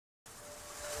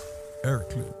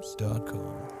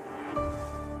Air-Clips.com.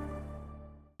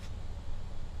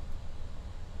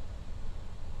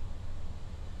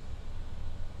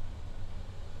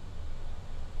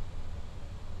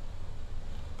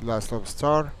 Last stop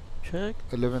star. Check.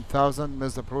 11,000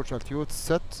 missed approach altitude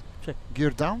set. Check.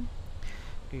 Gear down.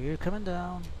 Gear coming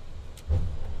down.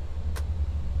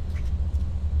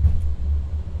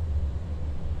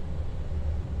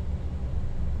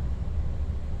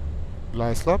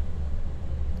 Glide slope.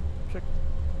 Check.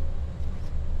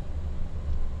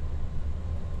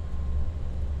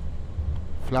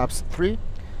 Flaps 3.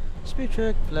 Speed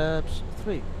check. Flaps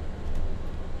 3.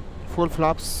 Full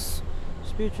flaps.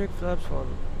 Speed check. Flaps 4.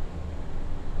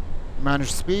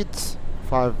 Manage speed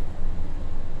 5.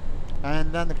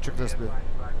 And landing checklist speed.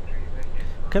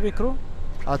 Cabin crew.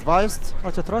 Advised.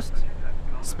 Auto thrust.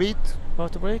 Speed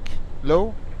Auto brake.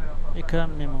 low.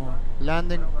 Ecam memo.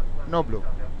 Landing no blue.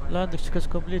 Landing checklist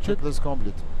completed. Checklist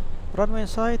complete. Runway in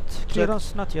sight.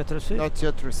 Clearance not yet received. Not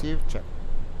yet received. Check.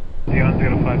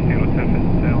 1050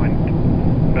 surface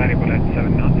wind variable at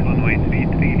 7 knots, runway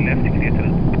 33 left, clear to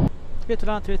land. Clear to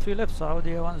land 33 left,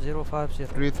 Saudia 1050.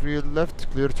 33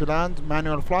 left, clear to land.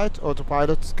 Manual flight,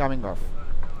 autopilot coming off.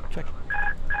 Check.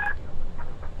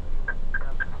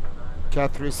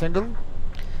 Cat 3 single.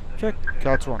 Check.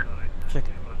 Cat 1. Check.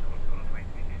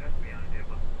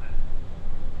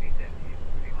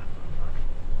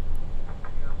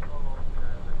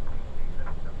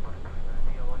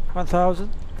 $1,000.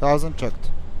 1,000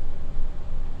 checked.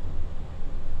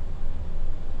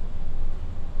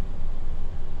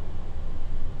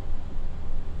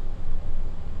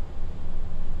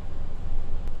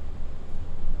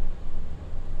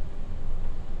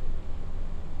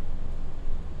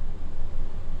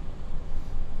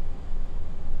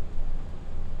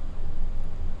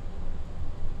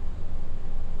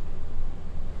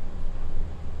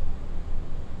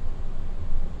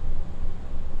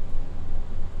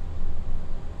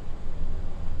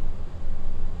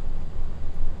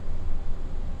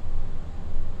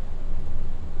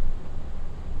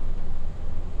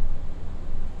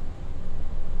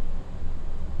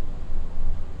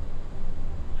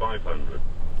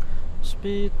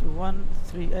 Speed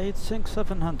 138, sync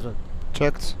 700.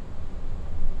 Checked.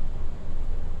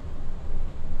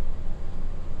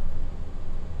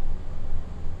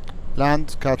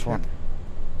 Land, Cat 1.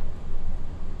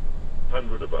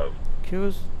 100 above.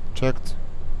 Cues. Checked.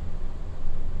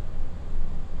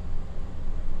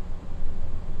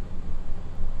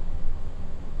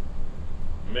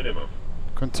 Minimum.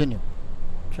 Continue.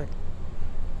 Check.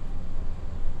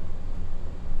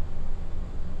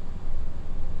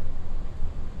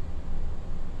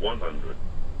 $100.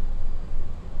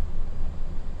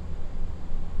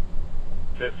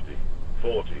 50,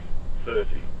 40,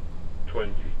 30,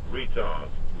 20, retard,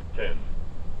 10,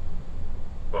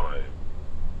 5.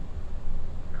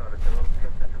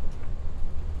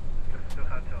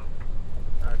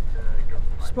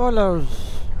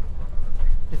 Spoilers.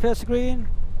 Defense green.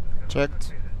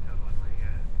 Checked.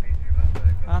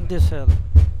 And this hill.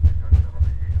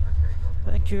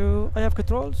 Thank you. I have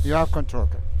controls. You have control.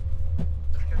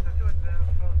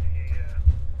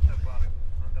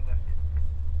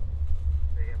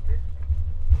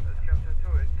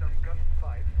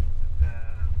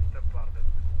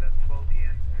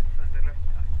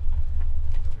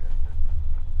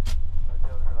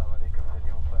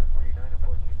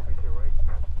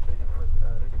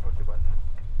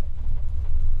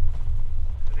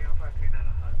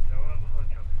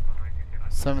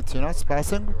 Seventy knots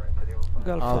passing.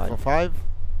 Gulf Alpha 5. 5.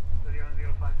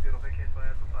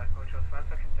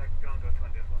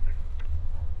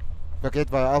 Vacate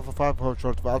via Alpha 5, hold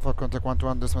short of Alpha, contact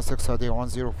 121.6, Saudia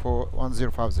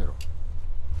 1050.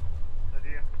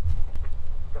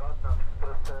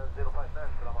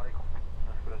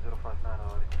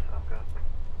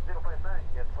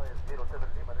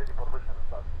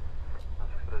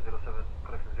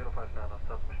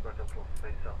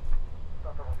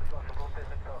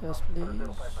 Yes, please.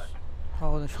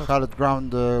 Hold short. Khalid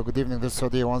ground, good evening, this is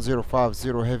Saudia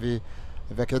 1050 heavy,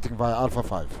 vacating via Alpha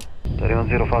 5.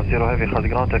 1050 heavy, Khalid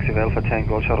ground, taxi via Alpha Tango,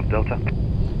 hold short of Delta.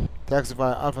 Taxi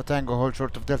via Alpha Tango, hold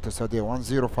short of Delta, Saudia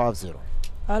 1050.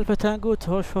 Alpha Tango to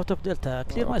hold short of Delta.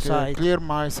 Clear my side. Clear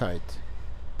my side.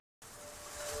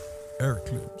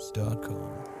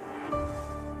 Air-Clips.com.